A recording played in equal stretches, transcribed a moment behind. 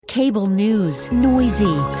Cable news,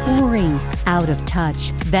 noisy, boring, out of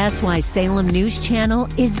touch. That's why Salem News Channel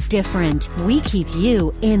is different. We keep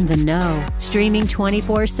you in the know. Streaming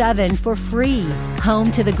 24/7 for free.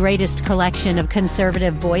 Home to the greatest collection of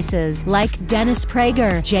conservative voices like Dennis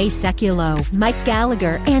Prager, Jay Sekulow, Mike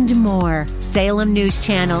Gallagher, and more. Salem News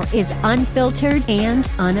Channel is unfiltered and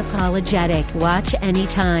unapologetic. Watch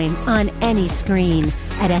anytime, on any screen,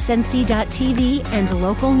 at snc.tv and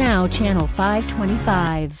Local Now Channel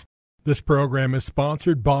 525. This program is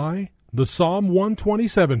sponsored by the Psalm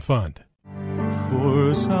 127 Fund.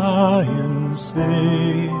 For Zion's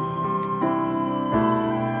sake,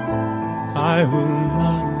 I will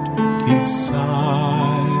not keep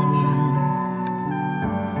silent.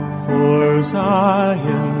 For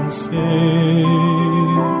Zion's sake,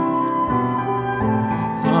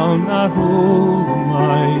 I'll not hold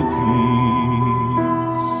my peace.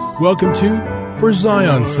 Welcome to For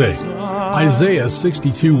Zion's Sake. Isaiah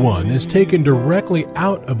 62:1 is taken directly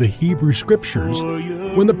out of the Hebrew Scriptures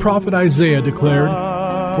when the prophet Isaiah declared,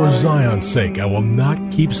 "For Zion's sake I will not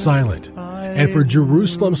keep silent, and for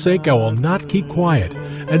Jerusalem's sake I will not keep quiet,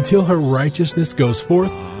 until her righteousness goes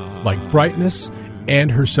forth like brightness,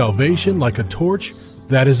 and her salvation like a torch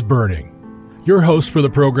that is burning." Your hosts for the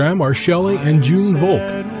program are Shelley and June Volk,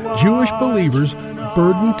 Jewish believers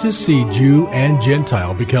burdened to see Jew and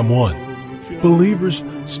Gentile become one. Believers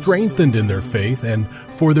strengthened in their faith, and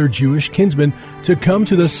for their Jewish kinsmen to come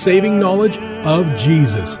to the saving knowledge of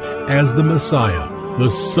Jesus as the Messiah, the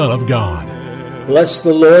Son of God. Bless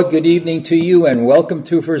the Lord. Good evening to you, and welcome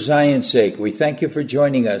to For Zion's Sake. We thank you for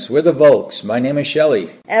joining us. We're the Volks. My name is Shelley.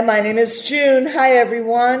 And my name is June. Hi,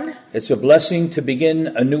 everyone. It's a blessing to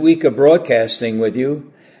begin a new week of broadcasting with you,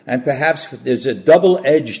 and perhaps there's a double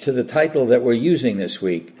edge to the title that we're using this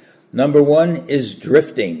week. Number one is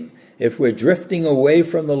drifting. If we're drifting away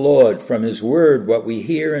from the Lord, from His Word, what we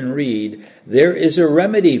hear and read, there is a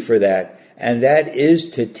remedy for that, and that is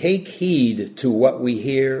to take heed to what we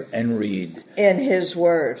hear and read. In His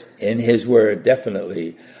Word. In His Word,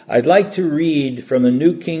 definitely. I'd like to read from the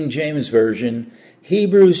New King James Version,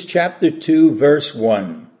 Hebrews chapter 2, verse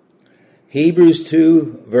 1. Hebrews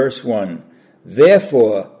 2, verse 1.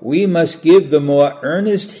 Therefore, we must give the more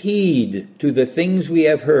earnest heed to the things we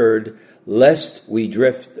have heard, lest we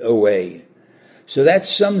drift away. So that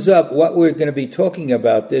sums up what we're going to be talking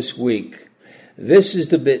about this week. This is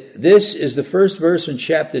the first verse in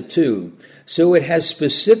chapter 2. So it has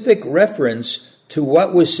specific reference to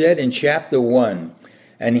what was said in chapter 1.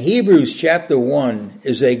 And Hebrews chapter 1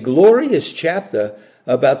 is a glorious chapter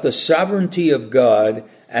about the sovereignty of God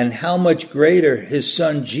and how much greater His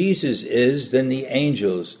Son Jesus is than the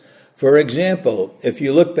angels. For example, if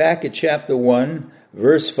you look back at chapter 1,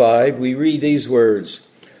 verse 5, we read these words,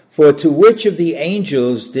 "For to which of the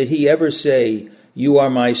angels did He ever say, 'You are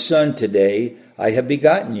my Son, today I have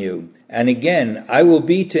begotten you'? And again, 'I will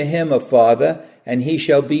be to him a father, and he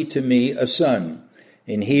shall be to me a son'?"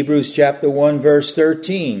 In Hebrews chapter 1, verse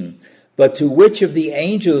 13, "But to which of the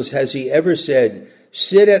angels has He ever said,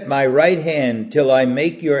 'Sit at my right hand till I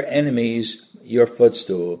make your enemies your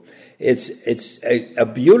footstool'?" It's a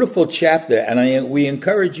beautiful chapter, and we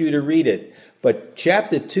encourage you to read it. But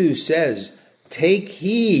chapter 2 says, take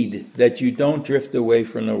heed that you don't drift away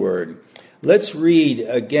from the Word. Let's read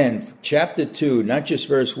again, chapter 2, not just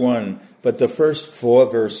verse 1, but the first 4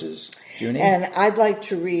 verses. Junie? And I'd like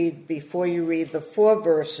to read, before you read the 4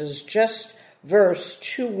 verses, just verse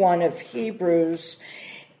 2:1 of Hebrews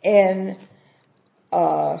in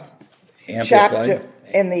chapter,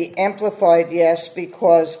 in the Amplified, yes,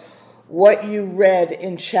 because what you read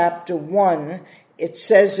in chapter 1, it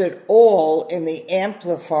says it all in the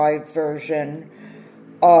Amplified version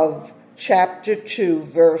of chapter 2,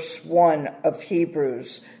 verse 1 of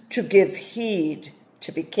Hebrews, to give heed,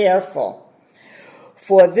 to be careful.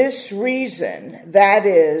 For this reason, that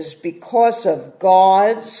is, because of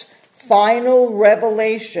God's final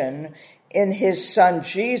revelation in His Son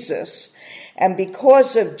Jesus, and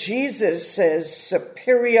because of Jesus'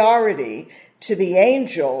 superiority to the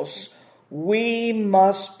angels, we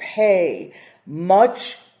must pay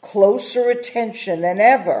much closer attention than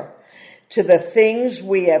ever to the things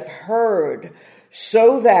we have heard,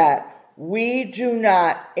 so that we do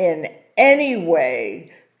not in any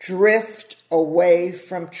way drift away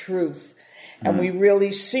from truth. And we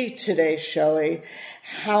really see today, Shelley,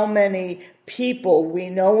 how many people we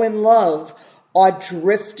know and love are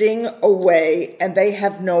drifting away, and they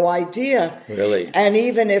have no idea. Really? And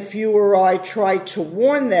even if you or I try to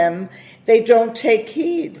warn them, they don't take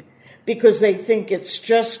heed, because they think it's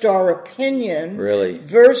just our opinion. Really?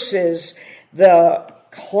 Versus the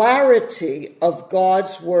clarity of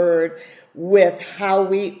God's word, with how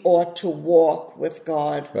we ought to walk with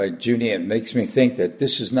God. Right, Junie, it makes me think that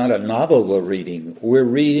this is not a novel we're reading. We're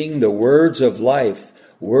reading the words of life,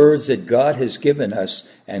 words that God has given us,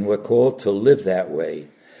 and we're called to live that way.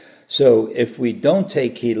 So if we don't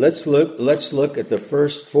take heed, let's look at the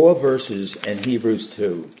first 4 verses in Hebrews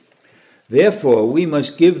 2. Therefore, we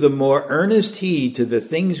must give the more earnest heed to the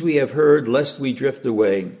things we have heard, lest we drift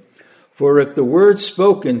away. For if the word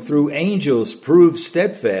spoken through angels proved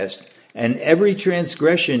steadfast, and every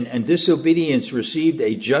transgression and disobedience received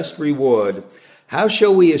a just reward, how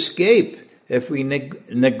shall we escape if we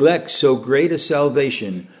neglect so great a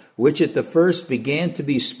salvation, which at the first began to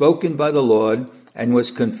be spoken by the Lord, and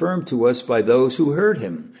was confirmed to us by those who heard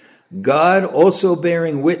him? God also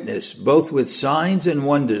bearing witness, both with signs and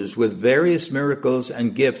wonders, with various miracles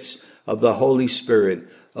and gifts of the Holy Spirit,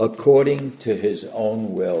 according to his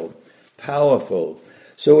own will. Powerful.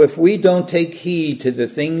 So if we don't take heed to the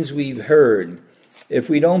things we've heard, if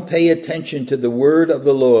we don't pay attention to the word of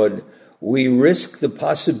the Lord, we risk the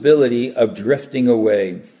possibility of drifting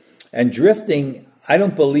away. And drifting, I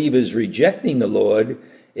don't believe, is rejecting the Lord.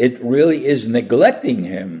 It really is neglecting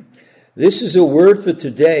him. This is a word for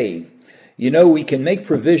today. You know, we can make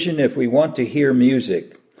provision if we want to hear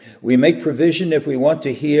music. We make provision if we want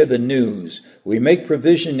to hear the news. We make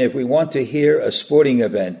provision if we want to hear a sporting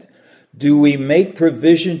event. Do we make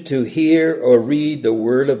provision to hear or read the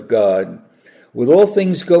Word of God? With all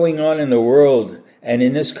things going on in the world and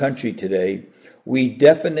in this country today, we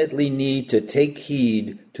definitely need to take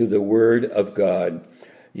heed to the Word of God.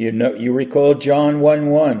 You recall John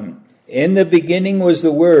 1:1. In the beginning was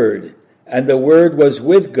the Word, and the Word was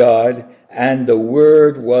with God, and the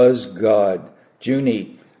Word was God.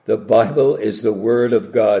 Junie, the Bible is the Word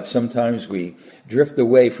of God. Sometimes we drift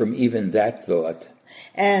away from even that thought.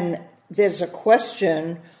 And there's a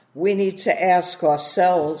question we need to ask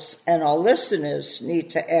ourselves, and our listeners need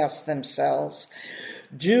to ask themselves.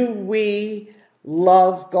 Do we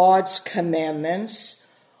love God's commandments,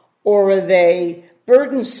 or are they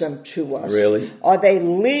burdensome to us? Really? Are they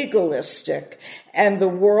legalistic? And the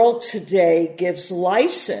world today gives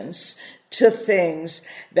license to things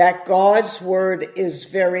that God's word is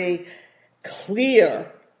very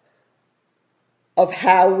clear of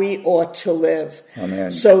how we ought to live.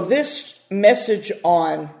 Amen. So this message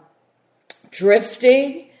on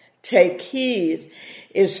drifting, take heed,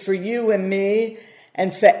 is for you and me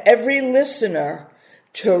and for every listener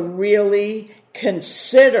to really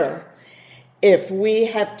consider if we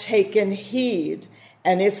have taken heed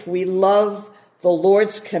and if we love the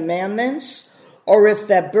Lord's commandments, or if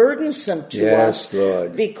they're burdensome to us,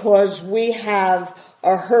 Lord, because we have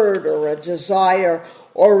a hurt or a desire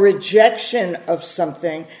or rejection of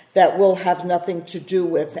something that we'll have nothing to do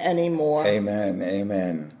with anymore. Amen,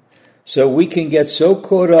 amen. So we can get so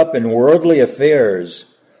caught up in worldly affairs,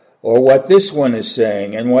 or what this one is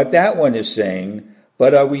saying and what that one is saying,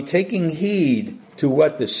 but are we taking heed to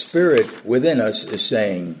what the Spirit within us is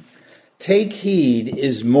saying? Take heed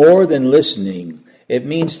is more than listening. It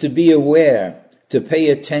means to be aware, to pay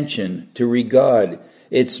attention, to regard.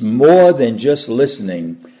 It's more than just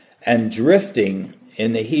listening. And drifting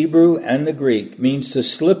in the Hebrew and the Greek means to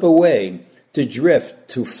slip away, to drift,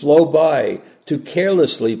 to flow by, to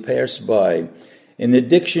carelessly pass by. In the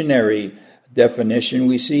dictionary definition,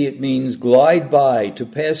 we see it means glide by, to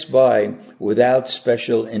pass by without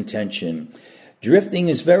special intention. Drifting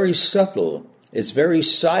is very subtle, it's very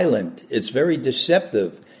silent, it's very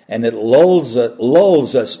deceptive, and it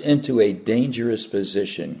lulls us into a dangerous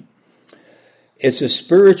position. It's a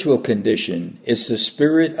spiritual condition. It's the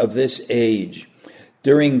spirit of this age.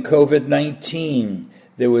 During COVID-19,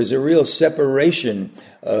 there was a real separation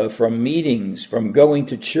from meetings, from going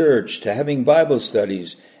to church, to having Bible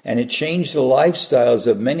studies, and it changed the lifestyles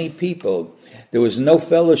of many people. There was no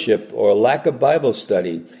fellowship or lack of Bible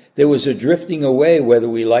study. There was a drifting away, whether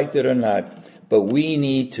we liked it or not. But we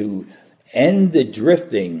need to end the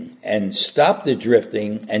drifting and stop the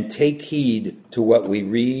drifting and take heed to what we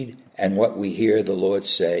read and what we hear the Lord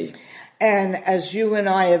say. And as you and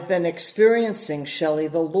I have been experiencing, Shelley,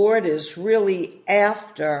 the Lord is really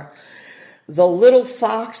after the little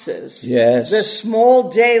foxes, yes, the small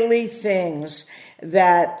daily things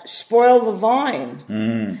that spoil the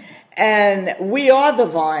vine. And we are the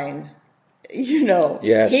vine, you know.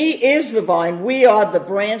 Yes. He is the vine. We are the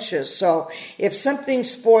branches. So if something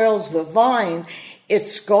spoils the vine,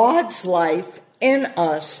 it's God's life in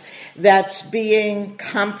us that's being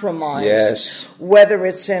compromised. Yes. Whether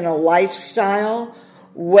it's in a lifestyle,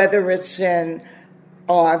 whether it's in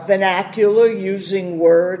our vernacular, using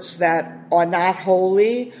words that are not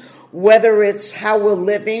holy, whether it's how we're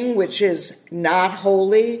living, which is not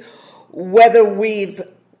holy, whether we've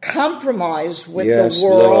compromised with Yes, the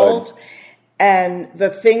world Lord. and the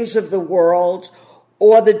things of the world,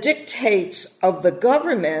 or the dictates of the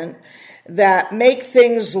government that make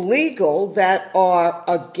things legal that are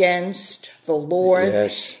against the Lord,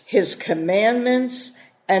 Yes. his commandments,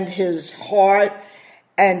 and his heart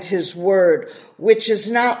and his word, which is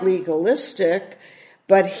not legalistic,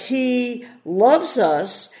 but he loves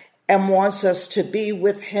us and wants us to be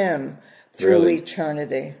with him through Really?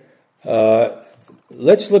 eternity.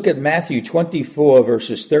 Let's look at Matthew 24,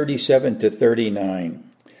 verses 37 to 39.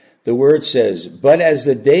 The word says, "But as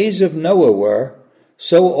the days of Noah were,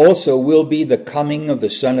 so also will be the coming of the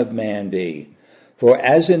Son of Man be. For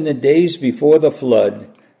as in the days before the flood,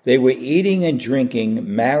 they were eating and drinking,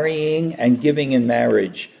 marrying and giving in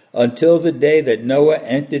marriage, until the day that Noah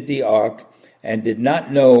entered the ark, and did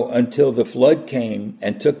not know until the flood came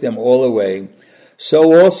and took them all away,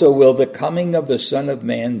 so also will the coming of the Son of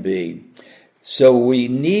Man be." So we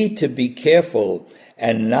need to be careful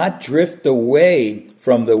and not drift away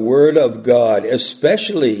from the Word of God,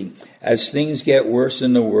 especially as things get worse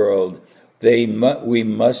in the world. We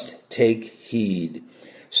must take heed.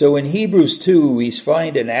 So in Hebrews 2, we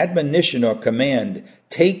find an admonition or command,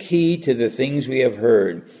 take heed to the things we have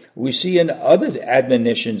heard. We see in other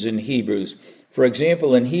admonitions in Hebrews. For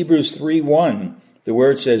example, in Hebrews 3:1, the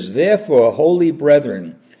word says, "Therefore, holy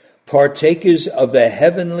brethren, partakers of the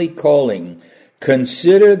heavenly calling,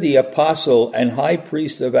 consider the apostle and high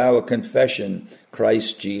priest of our confession,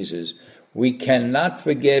 Christ Jesus." We cannot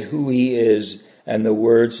forget who he is and the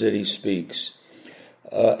words that he speaks.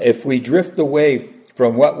 If we drift away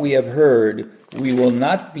from what we have heard, we will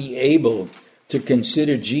not be able to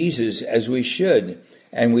consider Jesus as we should,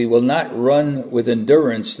 and we will not run with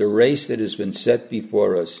endurance the race that has been set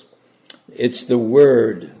before us. It's the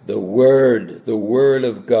Word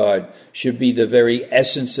of God should be the very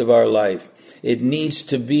essence of our life. It needs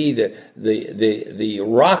to be the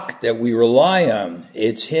rock that we rely on.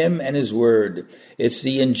 It's him and his word. It's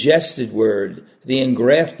the ingested word, the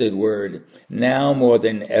engrafted word, now more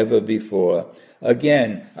than ever before.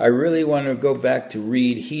 Again, I really want to go back to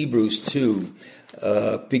read Hebrews 2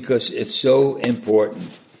 because it's so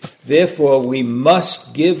important. Therefore, we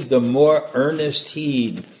must give the more earnest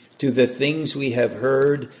heed to the things we have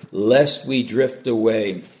heard, lest we drift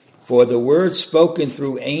away. For the word spoken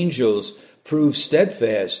through angels proved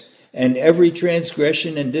steadfast, and every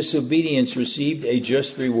transgression and disobedience received a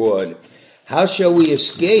just reward. How shall we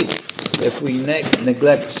escape if we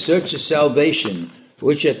neglect such a salvation,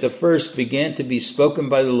 which at the first began to be spoken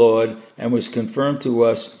by the Lord and was confirmed to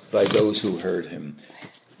us by those who heard him?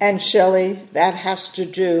 And Shelley, that has to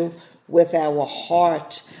do with our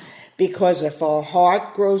heart, because if our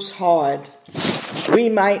heart grows hard, we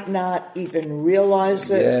might not even realize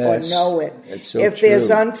it or know it. If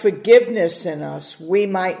there's unforgiveness in us, we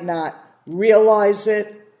might not realize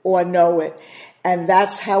it or know it. And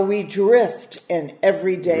that's how we drift in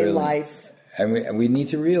everyday life. And we need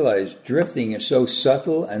to realize drifting is so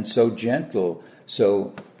subtle and so gentle.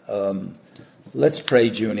 So let's pray,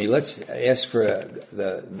 Junie. Let's ask for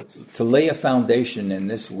to lay a foundation in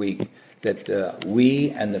this week that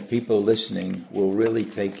we and the people listening will really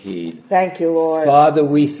take heed. Thank you, Lord. Father,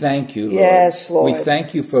 we thank you, Lord. Yes, Lord. We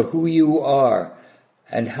thank you for who you are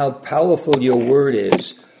and how powerful your word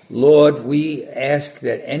is. Lord, we ask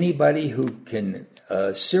that anybody who can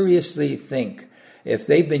seriously think, if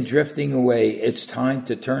they've been drifting away, it's time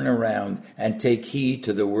to turn around and take heed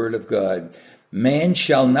to the word of God. Man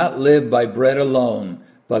shall not live by bread alone,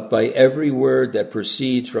 but by every word that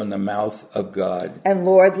proceeds from the mouth of God. And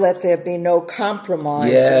Lord, let there be no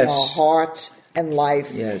compromise in our heart and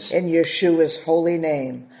life. In Yeshua's holy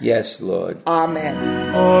name. Yes, Lord. Amen.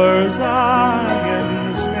 For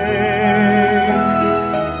Zion's sake.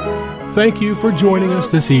 Thank you for joining us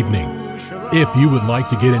this evening. If you would like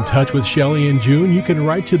to get in touch with Shelley and June, you can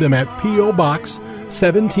write to them at P.O. Box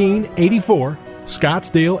 1784,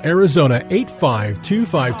 Scottsdale, Arizona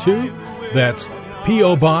 85252. That's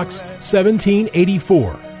P.O. Box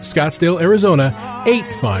 1784, Scottsdale, Arizona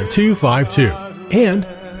 85252. And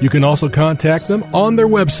you can also contact them on their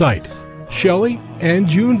website,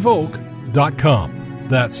 ShelleyandJuneVolk.com.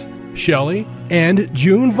 That's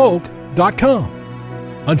ShelleyandJuneVolk.com.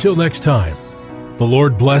 Until next time, the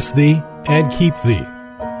Lord bless thee and keep thee.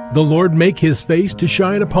 The Lord make his face to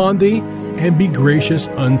shine upon thee and be gracious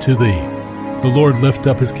unto thee. The Lord lift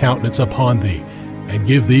up his countenance upon thee and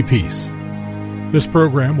give thee peace. This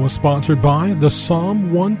program was sponsored by the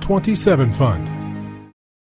Psalm 127 Fund.